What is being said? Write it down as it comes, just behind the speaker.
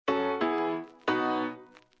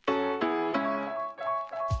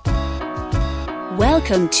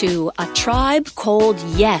Welcome to A Tribe Called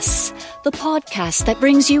Yes, the podcast that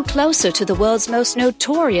brings you closer to the world's most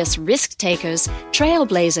notorious risk-takers,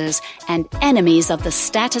 trailblazers, and enemies of the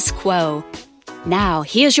status quo. Now,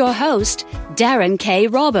 here's your host, Darren K.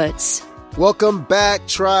 Roberts. Welcome back,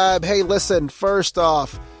 Tribe. Hey, listen, first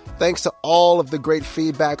off, thanks to all of the great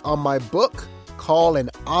feedback on my book, Call an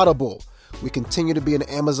Audible. We continue to be an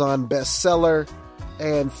Amazon bestseller,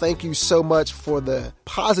 and thank you so much for the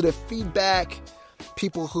positive feedback.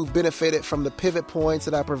 People who've benefited from the pivot points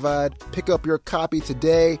that I provide. Pick up your copy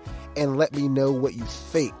today and let me know what you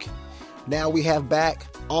think. Now we have back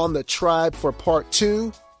on the Tribe for part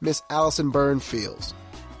 2, Miss Alison Byrne.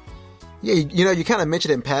 Yeah, you kind of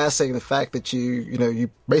mentioned in passing the fact that you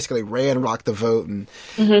basically ran Rock the Vote, and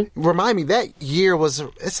remind me, that year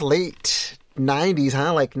it's late 90s,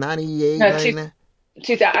 huh? Like 98, 99?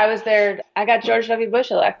 2000. I was there. I got George W.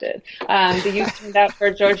 Bush elected. The youth turned out for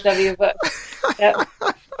George W. Bush. Yep.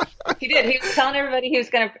 He did. He was telling everybody he was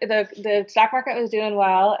going to, the stock market was doing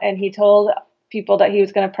well, and he told people that he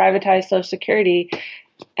was going to privatize Social Security,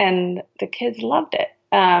 and the kids loved it.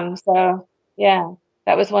 So, yeah,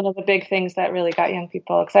 that was one of the big things that really got young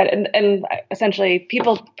people excited. And essentially,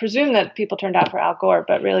 people presume that people turned out for Al Gore,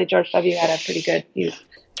 but really George W. had a pretty good youth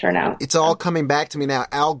turnout. It's all coming back to me now.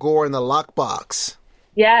 Al Gore in the lockbox.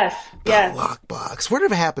 Yes. Lockbox.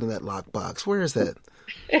 Whatever happened to that lockbox? Where is that?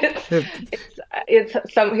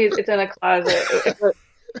 It's in a closet,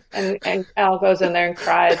 and Al goes in there and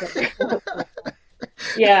cries.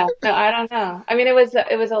 Yeah, no, I don't know. I mean, it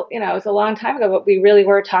was a long time ago, but we really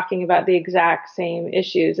were talking about the exact same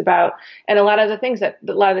issues and a lot of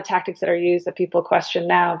the tactics that are used that people question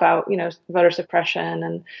now about, voter suppression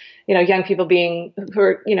and, young people who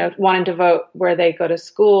are wanting to vote where they go to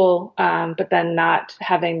school, but then not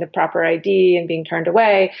having the proper ID and being turned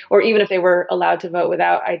away, or even if they were allowed to vote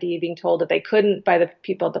without ID, being told that they couldn't by the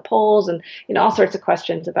people at the polls, and, all sorts of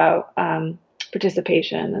questions about,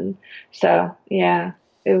 participation. And so, yeah,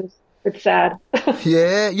 it's sad.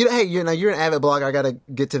 Yeah. Hey, you're an avid blogger. I got to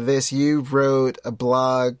get to this. You wrote a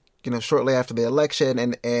blog, shortly after the election,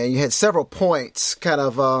 and you had several points kind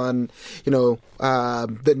of on,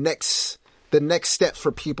 the next steps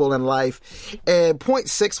for people in life. And point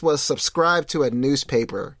 6 was subscribe to a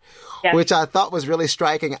newspaper, which I thought was really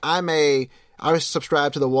striking. I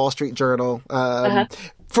subscribe to the Wall Street Journal.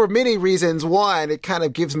 For many reasons. One, it kind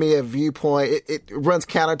of gives me a viewpoint. It runs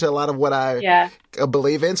counter to a lot of what I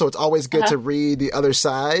believe in. So it's always good to read the other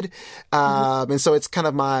side. And so it's kind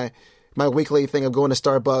of my weekly thing of going to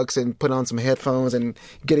Starbucks and putting on some headphones and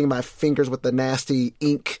getting my fingers with the nasty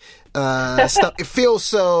ink stuff. It feels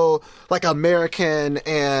so like American.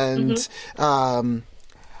 And what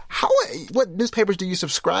newspapers do you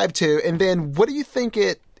subscribe to? And then what do you think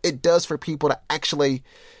it does for people to actually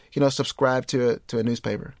subscribe to a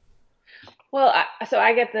newspaper? Well,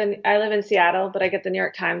 I live in Seattle, but I get the New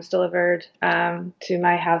York Times delivered to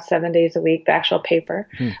my house 7 days a week, the actual paper.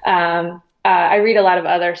 I read a lot of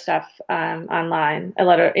other stuff online, a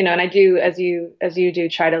lot of, and I do, as you do,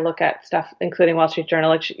 try to look at stuff, including Wall Street Journal.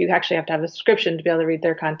 Like, you actually have to have a subscription to be able to read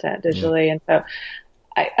their content digitally. And so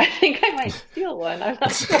I think I might steal one. I'm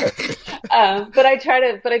not sure. But I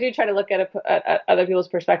do try to look at other people's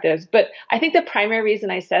perspectives. But I think the primary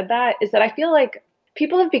reason I said that is that I feel like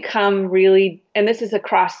people have become really, and this is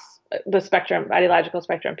across the spectrum, ideological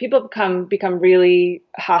spectrum, people become really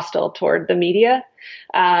hostile toward the media,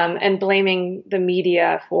 and blaming the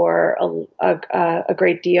media for a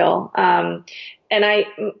great deal. And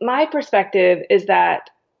my perspective is that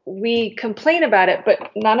we complain about it,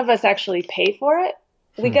 but none of us actually pay for it.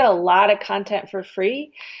 We get a lot of content for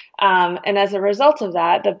free. And as a result of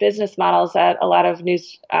that, the business models that a lot of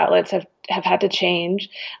news outlets have had to change.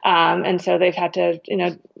 And so they've had to,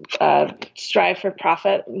 strive for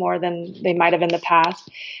profit more than they might have in the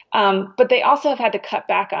past. But they also have had to cut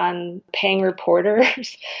back on paying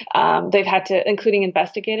reporters. They've had to, including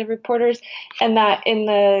investigative reporters, and that in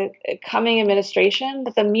the coming administration,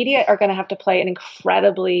 that the media are going to have to play an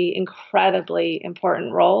incredibly, incredibly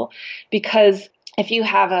important role, because if you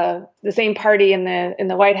have the same party in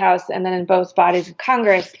the White House and then in both bodies of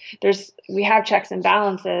Congress, we have checks and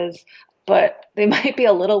balances, but they might be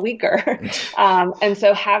a little weaker. And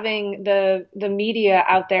so having the media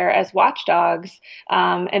out there as watchdogs,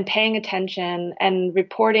 and paying attention and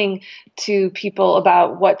reporting to people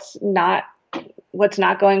about what's not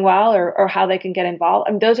going well, or how they can get involved.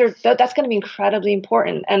 I mean, that's going to be incredibly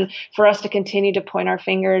important. And for us to continue to point our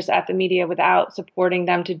fingers at the media without supporting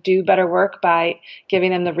them to do better work by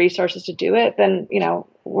giving them the resources to do it, then,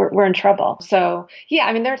 we're in trouble. So yeah,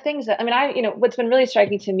 I mean, there are things that, what's been really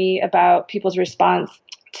striking to me about people's response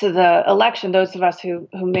to the election, those of us who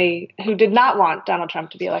did not want Donald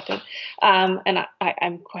Trump to be elected, and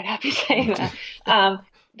I'm quite happy saying that,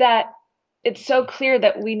 that it's so clear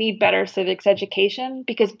that we need better civics education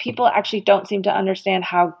because people actually don't seem to understand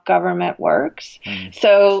how government works.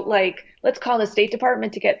 So, like, let's call the State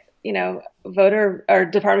Department to get, voter or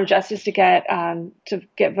Department of Justice to get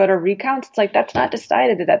voter recounts. It's like, that's not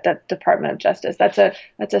decided at the Department of Justice. That's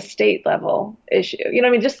a state level issue.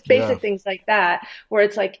 Just basic things like that, where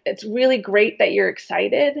it's like, it's really great that you're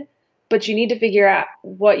excited, but you need to figure out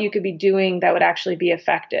what you could be doing that would actually be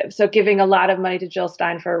effective. So giving a lot of money to Jill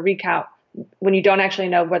Stein for a recount when you don't actually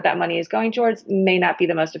know what that money is going towards may not be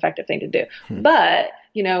the most effective thing to do. But,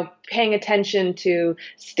 paying attention to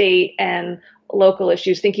state and local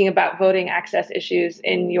issues, thinking about voting access issues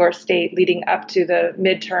in your state leading up to the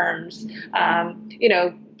midterms,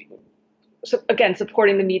 so again,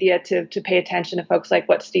 supporting the media to pay attention to folks like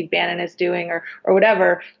what Steve Bannon is doing or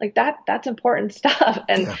whatever, like that's important stuff.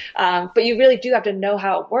 And, but you really do have to know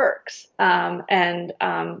how it works.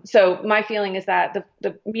 So my feeling is that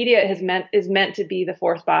the media is meant to be the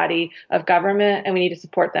fourth body of government, and we need to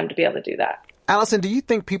support them to be able to do that. Alison, do you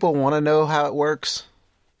think people want to know how it works?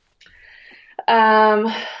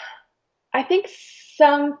 I think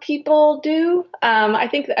some people do.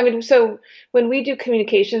 So when we do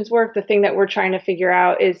communications work, the thing that we're trying to figure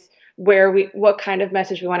out is what kind of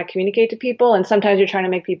message we want to communicate to people. And sometimes you're trying to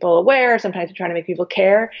make people aware. Sometimes you're trying to make people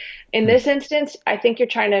care. In this instance, I think you're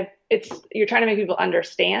trying to make people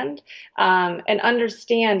understand. And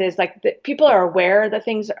understand is like people are aware that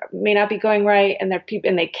things may not be going right, and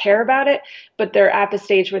they care about it, but they're at the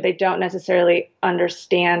stage where they don't necessarily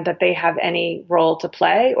understand that they have any role to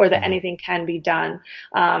play or that anything can be done.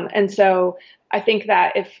 And so I think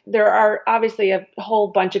that if there are obviously a whole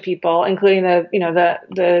bunch of people, including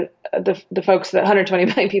the folks, the 120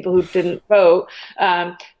 million people who didn't vote,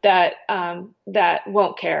 that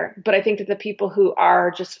won't care. But I think that the people who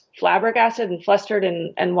are just flabbergasted and flustered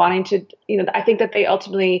and wanting to, I think that they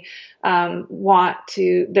ultimately want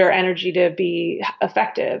their energy to be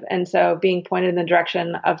effective. And so being pointed in the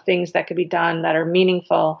direction of things that could be done that are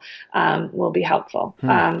meaningful will be helpful.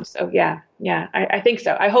 So I think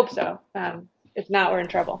so. I hope so. If not, we're in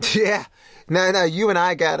trouble. Yeah. No, you and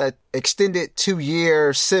I got an extended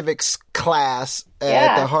 2-year civics class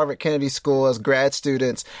at the Harvard Kennedy School as grad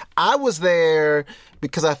students. I was there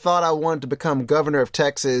because I thought I wanted to become governor of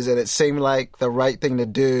Texas, and it seemed like the right thing to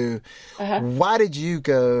do. Why did you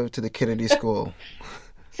go to the Kennedy School?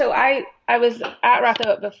 So I was at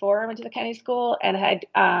Rothschild before I went to the Kennedy School, and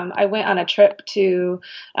I went on a trip to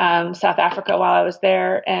South Africa while I was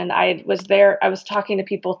there. And I was talking to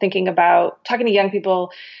people, talking to young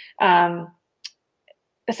people,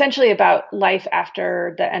 essentially about life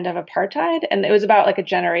after the end of apartheid. And it was about like a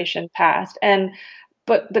generation past.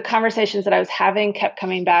 But the conversations that I was having kept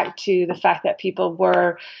coming back to the fact that people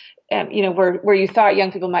were, where you thought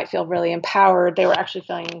young people might feel really empowered, they were actually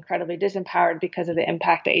feeling incredibly disempowered because of the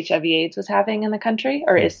impact that HIV/AIDS was having in the country,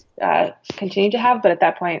 or is continuing to have. But at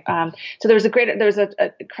that point, so there was an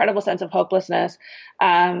incredible sense of hopelessness,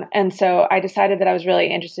 and so I decided that I was really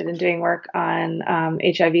interested in doing work on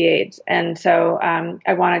HIV/AIDS, and so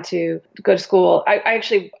I wanted to go to school.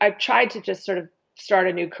 I tried to just sort of start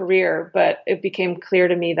a new career, but it became clear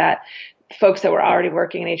to me that folks that were already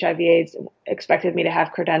working in HIV/AIDS expected me to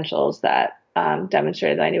have credentials that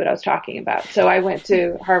demonstrated that I knew what I was talking about. So I went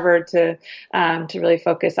to Harvard to really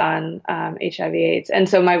focus on HIV/AIDS. And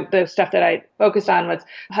so the stuff that I focused on was,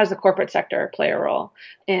 how does the corporate sector play a role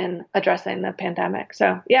in addressing the pandemic?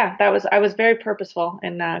 So I was very purposeful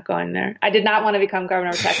in going there. I did not want to become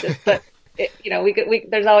governor of Texas, but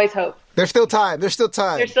there's always hope. There's still time. I'd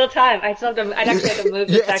actually have to move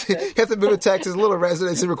to Texas. You have to move to Texas, a little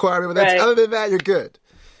residency requirement, but other than that, you're good.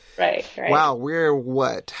 Right. Wow, we're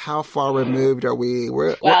what? How far removed are we?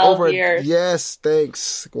 We're 12 over years. Yes,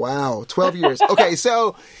 thanks. Wow, 12 years. Okay,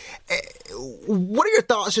 so what are your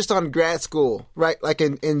thoughts just on grad school, right? Like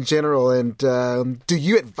in general, and do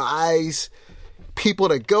you advise people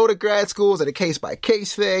to go to grad school? Is it a case by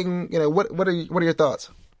case thing? What are your thoughts?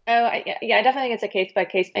 Oh, I definitely think it's a case by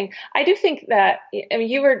case thing. I do think that,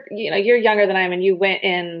 you're younger than I am, and you went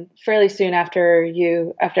in fairly soon after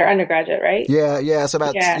undergraduate, right? Yeah. So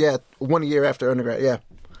about 1 year after undergrad. Yeah.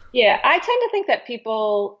 Yeah, I tend to think that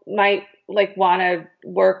people might like want to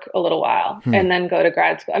work a little while and then go to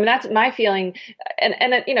grad school. I mean, that's my feeling,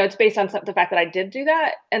 and it, it's based on the fact that I did do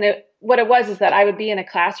that. And what it was is that I would be in a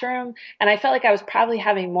classroom, and I felt like I was probably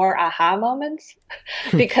having more aha moments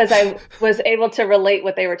because I was able to relate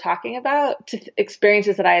what they were talking about to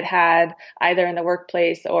experiences that I had had either in the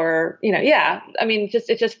workplace or, yeah. I mean,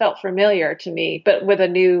 it just felt familiar to me, but with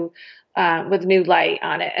new light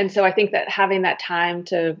on it. And so I think that having that time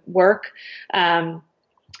to work, and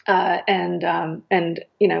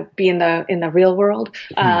be in the real world,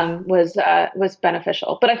 was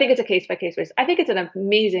beneficial. But I think it's a case by case basis. I think it's an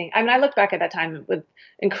amazing. I mean, I look back at that time with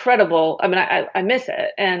incredible. I mean, I miss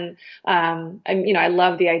it, and I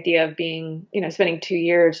love the idea of being, spending 2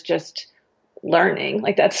 years just learning.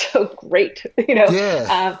 Like that's so great,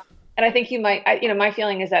 Yeah. And I think you might, my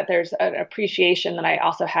feeling is that there's an appreciation that I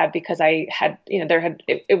also had because I had,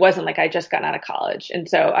 it wasn't like I just gotten out of college. And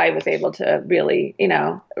so I was able to really,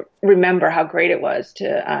 remember how great it was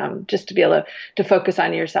to just to be able to focus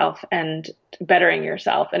on yourself and bettering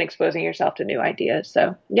yourself and exposing yourself to new ideas.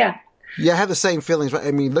 So, yeah. Yeah, I have the same feelings.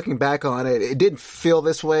 I mean, looking back on it, it didn't feel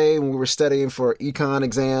this way when we were studying for econ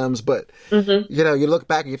exams. But, you look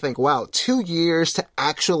back and you think, wow, 2 years to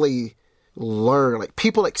actually learn. Like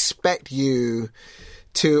people expect you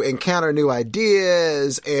to encounter new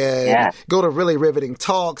ideas and go to really riveting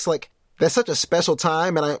talks. Like that's such a special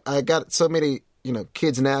time. And I got so many,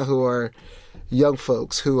 kids now who are young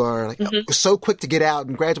folks who are like so quick to get out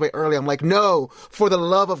and graduate early. I'm like, no, for the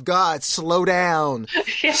love of God, slow down,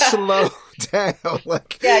 slow down.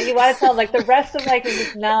 Like, yeah, you want to tell them like the rest of life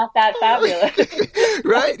is not that fabulous.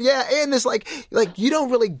 Right. Yeah. And it's like you don't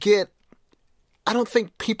really get, I don't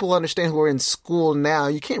think people understand who are in school now.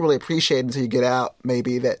 You can't really appreciate it until you get out,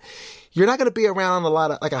 maybe, that you're not going to be around a lot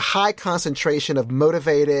of, like a high concentration of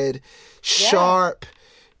motivated, sharp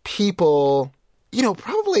people,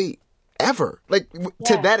 probably ever,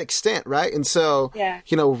 to that extent, right? And so,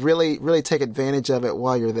 really, really take advantage of it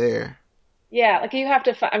while you're there. Yeah, like you have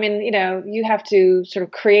to, you have to sort of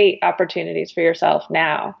create opportunities for yourself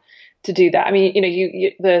now to do that. I mean,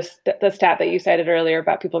 the stat that you cited earlier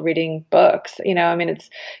about people reading books, it's,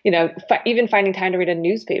 even finding time to read a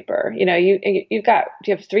newspaper, do you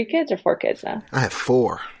have 3 kids or 4 kids now? I have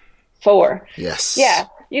 4. 4. Yes. Yeah.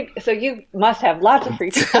 So you must have lots of free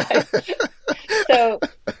time.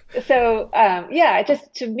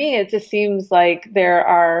 To me, it just seems like there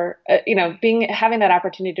are, having that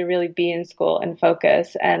opportunity to really be in school and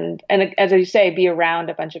focus and as you say, be around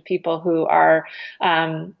a bunch of people who are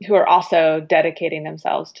also dedicating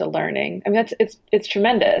themselves to learning. I mean, it's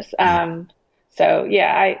tremendous. I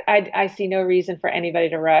see no reason for anybody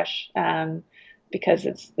to rush. Because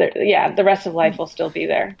the rest of life will still be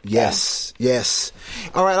there. So. Yes.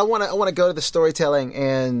 All right, I want to go to the storytelling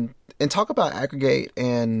and talk about Aggregate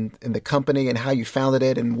and the company and how you founded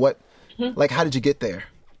it and what, how did you get there?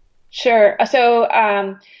 Sure. So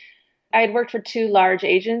I had worked for 2 large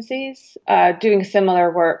agencies doing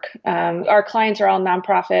similar work. Our clients are all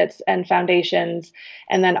nonprofits and foundations,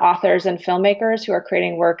 and then authors and filmmakers who are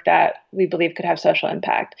creating work that we believe could have social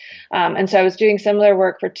impact. And so I was doing similar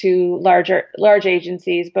work for 2 large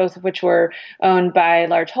agencies, both of which were owned by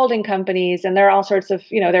large holding companies. And there are all sorts of,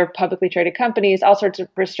 they're publicly traded companies, all sorts of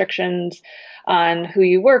restrictions on who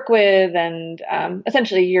you work with, and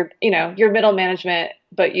essentially your middle management,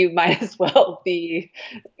 but you might as well be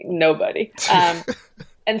nobody.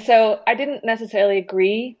 And so I didn't necessarily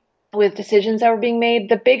agree with decisions that were being made.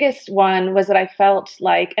 The biggest one was that I felt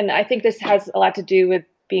like, and I think this has a lot to do with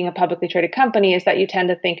being a publicly traded company, is that you tend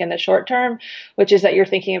to think in the short term, which is that you're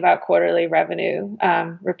thinking about quarterly revenue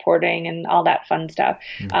reporting and all that fun stuff.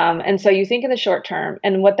 And so you think in the short term,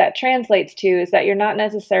 and what that translates to is that you're not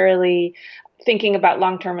necessarily thinking about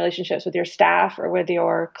long-term relationships with your staff or with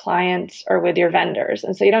your clients or with your vendors.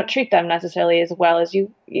 And so you don't treat them necessarily as well as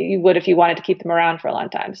you would if you wanted to keep them around for a long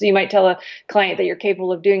time. So you might tell a client that you're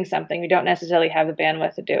capable of doing something, you don't necessarily have the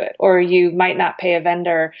bandwidth to do it. Or you might not pay a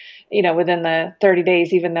vendor, within the 30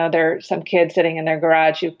 days, even though there's some kid sitting in their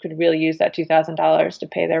garage who could really use that $2,000 to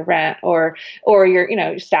pay their rent, or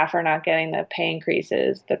your staff are not getting the pay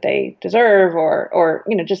increases that they deserve, or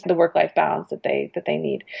just the work-life balance that they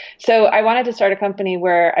need. So I wanted to start a company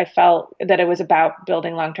where I felt that it was about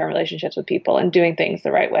building long-term relationships with people and doing things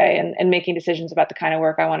the right way and making decisions about the kind of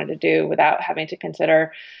work I wanted to do without having to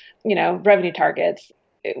consider, revenue targets.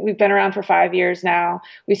 we've been around for 5 years now.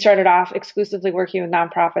 We started off exclusively working with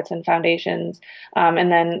nonprofits and foundations,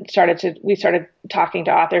 and then we started talking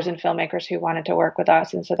to authors and filmmakers who wanted to work with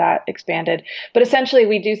us, and so that expanded. But essentially,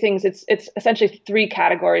 we do things. It's essentially 3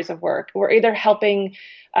 categories of work. We're either helping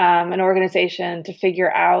an organization to figure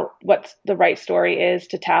out what the right story is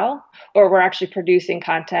to tell, or we're actually producing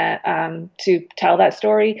content to tell that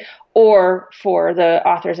story. Or for the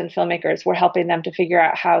authors and filmmakers, we're helping them to figure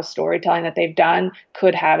out how storytelling that they've done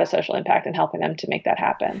could have a social impact and helping them to make that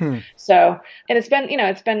happen. So, and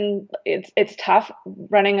it's tough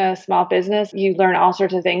running a small business. You learn all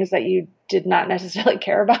sorts of things that you did not necessarily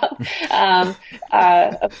care about.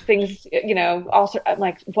 Things, also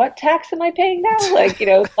like, what tax am I paying now? Like,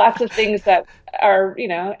 lots of things that are,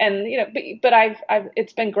 but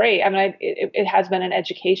it's been great. I mean, it has been an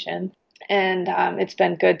education. And it's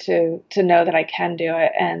been good to know that I can do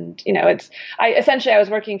it. And, I was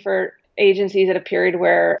working for agencies at a period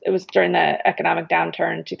where it was during the economic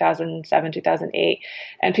downturn, 2007, 2008,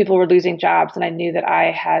 and people were losing jobs. And I knew that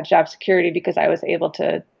I had job security because I was able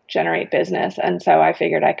to generate business. And so I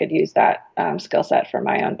figured I could use that skill set for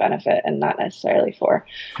my own benefit and not necessarily for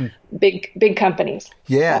big companies.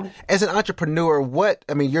 Yeah. As an entrepreneur,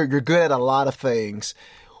 you're good at a lot of things.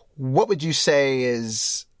 What would you say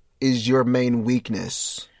is your main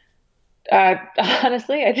weakness?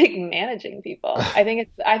 Honestly, I think managing people. I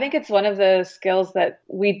think it's one of the skills that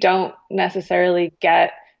we don't necessarily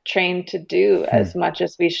get trained to do as much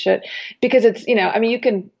as we should, because it's, you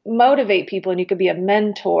can motivate people and you could be a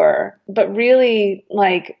mentor, but really,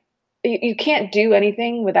 like, you can't do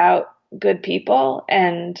anything without good people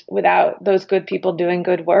and without those good people doing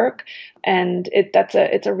good work. And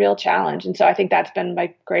it's a real challenge. And so I think that's been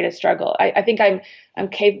my greatest struggle. I think I'm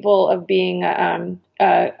capable of being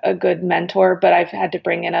a good mentor, but I've had to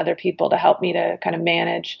bring in other people to help me to kind of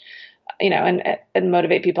manage, and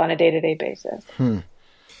motivate people on a day-to-day basis.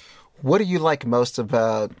 What do you like most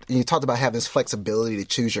about, you talked about having this flexibility to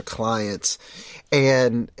choose your clients,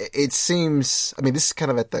 and it seems, this is kind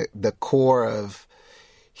of at the core of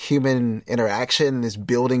human interaction, is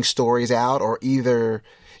building stories out, or either,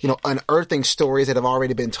 unearthing stories that have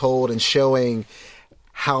already been told and showing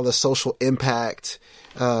how the social impact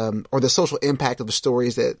or the social impact of the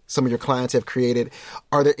stories that some of your clients have created.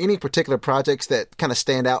 Are there any particular projects that kind of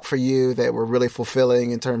stand out for you that were really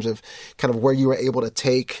fulfilling in terms of kind of where you were able to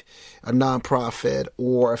take a nonprofit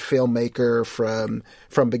or a filmmaker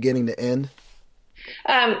from beginning to end?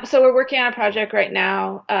 So we're working on a project right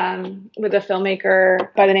now with a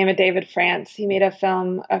filmmaker by the name of David France. He made a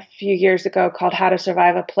film a few years ago called How to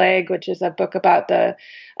Survive a Plague, which is a book about the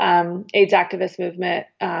AIDS activist movement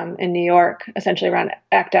in New York, essentially around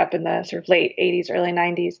ACT UP in the sort of late 80s, early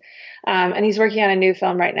 90s. And he's working on a new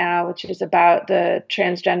film right now, which is about the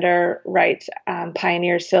transgender rights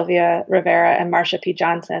pioneers Sylvia Rivera and Marsha P.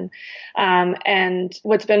 Johnson. And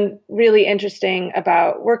what's been really interesting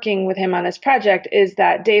about working with him on this project is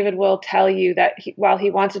that David will tell you that while he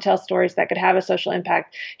wants to tell stories that could have a social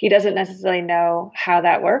impact, he doesn't necessarily know how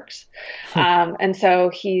that works. And so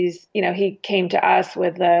he came to us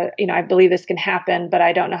with I believe this can happen, but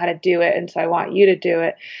I don't know how to do it. And so I want you to do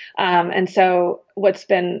it. And so what's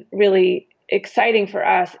been really exciting for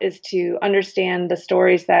us is to understand the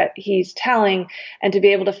stories that he's telling and to be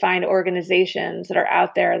able to find organizations that are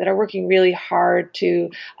out there that are working really hard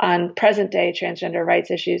on present day transgender rights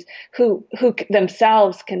issues, who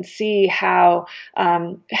themselves can see how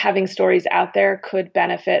having stories out there could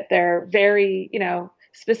benefit their very,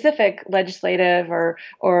 specific legislative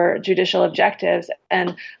or judicial objectives,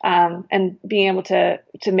 and being able to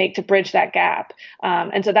bridge that gap.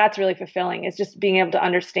 And so that's really fulfilling, is just being able to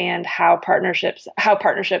understand how partnerships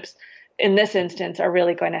in this instance are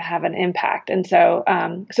really going to have an impact. And so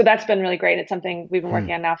that's been really great. It's something we've been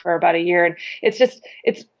working on now for about a year. And it's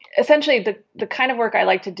essentially the kind of work I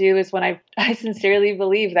like to do is when I sincerely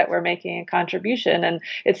believe that we're making a contribution. And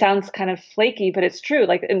it sounds kind of flaky, but it's true.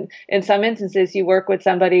 Like in some instances, you work with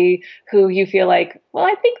somebody who you feel like, well,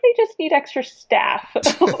 I think they just need extra staff,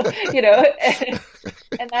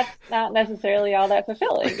 and that's not necessarily all that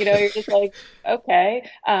fulfilling. You're just like, okay.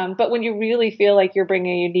 But when you really feel like you're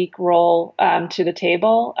bringing a unique role to the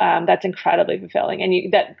table, that's incredibly fulfilling.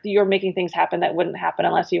 And that you're making things happen that wouldn't happen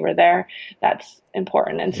unless you were there. That's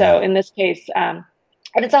important. And so in this case, and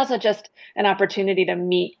it's also just an opportunity to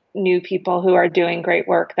meet new people who are doing great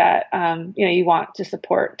work that, you want to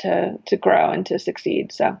support to grow and to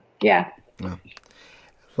succeed. So, yeah. Well,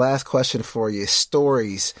 last question for you.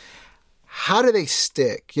 Stories. How do they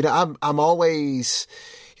stick? I'm always,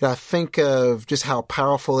 I think of just how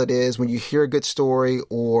powerful it is when you hear a good story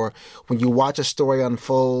or when you watch a story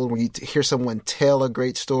unfold, when you hear someone tell a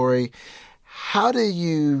great story. How do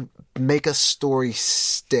you make a story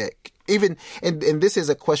stick? Even, and this is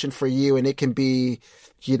a question for you, and it can be,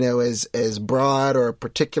 as broad or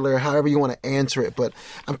particular, however you want to answer it. But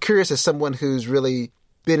I'm curious, as someone who's really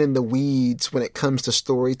been in the weeds when it comes to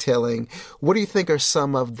storytelling, what do you think are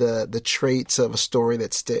some of the traits of a story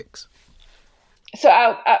that sticks? So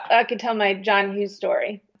I could tell my John Hughes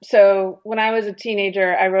story. So when I was a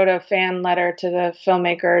teenager, I wrote a fan letter to the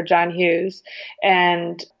filmmaker John Hughes.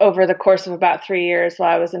 And over the course of about 3 years while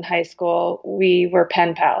I was in high school, we were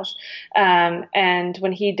pen pals. And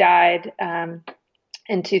when he died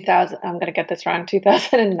in 2000, I'm going to get this wrong,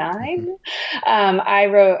 2009, I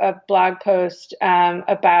wrote a blog post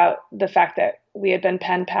about the fact that we had been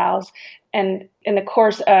pen pals. And in the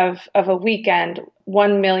course of a weekend,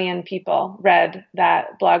 1 million people read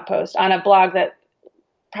that blog post on a blog that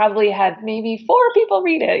probably had maybe 4 people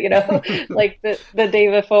read it, like the day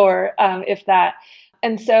before, if that.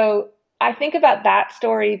 And so I think about that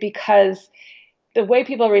story because the way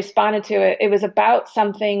people responded to it, it was about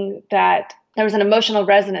something that there was an emotional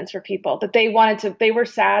resonance for people, that they were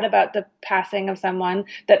sad about the passing of someone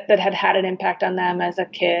that had an impact on them as a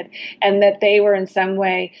kid, and that they were in some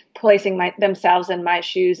way placing themselves in my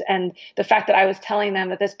shoes. And the fact that I was telling them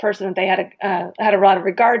that this person that they had a lot of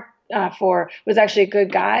regard for was actually a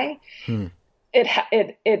good guy,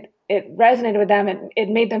 it resonated with them. It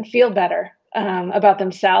made them feel better about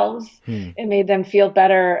themselves. It made them feel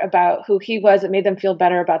better about who he was. It made them feel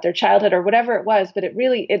better about their childhood or whatever it was. But it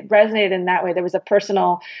resonated in that way. There was a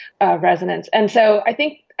personal resonance. And so I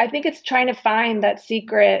think it's trying to find that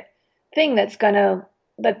secret thing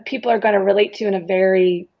that people are going to relate to in a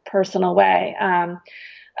very personal way.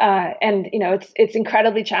 And it's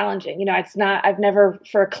incredibly challenging.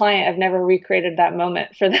 For a client, I've never recreated that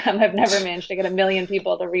moment for them. I've never managed to get 1 million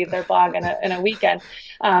people to read their blog in a weekend.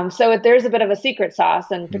 So there's a bit of a secret sauce,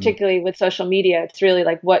 and particularly with social media, it's really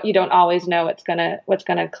like what you don't always know what's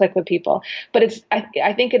gonna click with people. But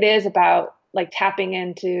I think it is about like tapping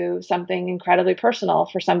into something incredibly personal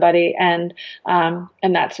for somebody, and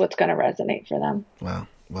that's what's going to resonate for them.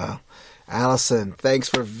 Wow. Alison, thanks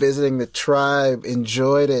for visiting the tribe.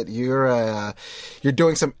 Enjoyed it. You're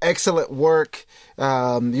doing some excellent work.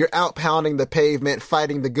 You're out pounding the pavement,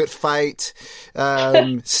 fighting the good fight,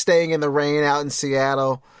 staying in the rain out in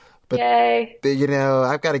Seattle. But yay!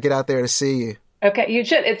 I've got to get out there to see you. Okay, you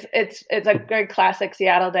should. It's a very classic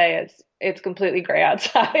Seattle day. It's completely gray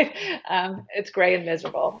outside. It's gray and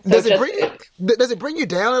miserable. So does it bring you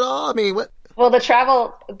down at all? I mean, what? Well, the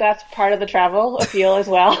travel, that's part of the travel appeal as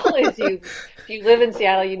well. If you live in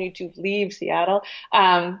Seattle, you need to leave Seattle.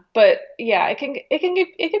 But yeah, it can be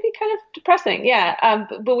kind of depressing. Yeah.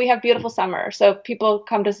 But we have beautiful summer. So people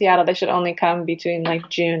come to Seattle, they should only come between like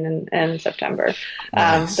June and September.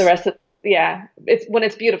 Nice. The rest of, it's when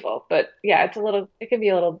it's beautiful, but yeah, it can be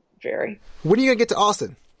a little dreary. When are you going to get to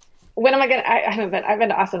Austin? When am I going to, I've been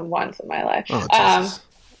to Austin once in my life. Oh, Jesus.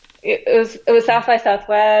 It was South by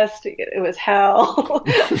Southwest. It was hell.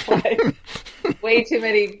 Like, way too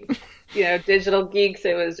many, digital geeks.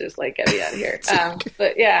 It was just like, get me out of here.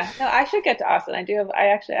 But yeah, no, I should get to Austin. I've there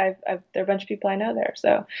are a bunch of people I know there.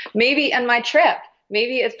 So maybe on my trip,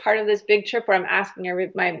 maybe it's part of this big trip where I'm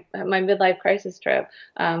asking my midlife crisis trip.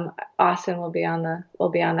 Austin will be on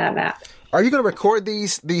that map. Are you going to record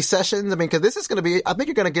these sessions? I mean, because this is going to be, I think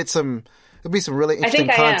you're going to get there'll be some really interesting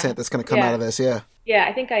content that's going to come out of this. Yeah. Yeah,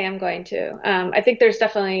 I think I am going to. I think there's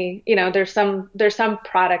definitely, there's some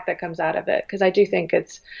product that comes out of it, because I do think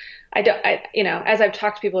as I've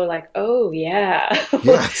talked to people, are like, oh yeah.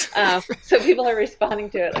 Yes. So people are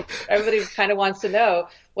responding to it. Like, everybody kind of wants to know,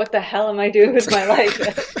 what the hell am I doing with my life?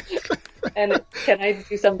 And can I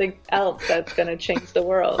do something else that's going to change the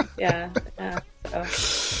world? Yeah.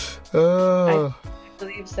 I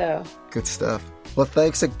believe so. Good stuff. Well,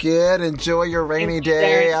 thanks again. Enjoy your rainy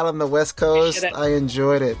day out on the West Coast. I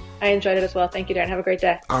enjoyed it. I enjoyed it as well. Thank you, Darren. Have a great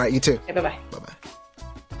day. All right, you too. Okay, bye-bye. Bye-bye.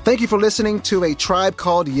 Thank you for listening to A Tribe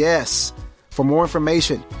Called Yes. For more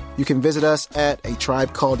information, you can visit us at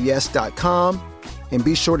atribecalledyes.com, and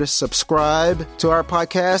be sure to subscribe to our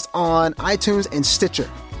podcast on iTunes and Stitcher.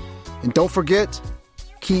 And don't forget,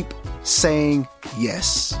 keep saying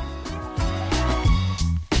yes.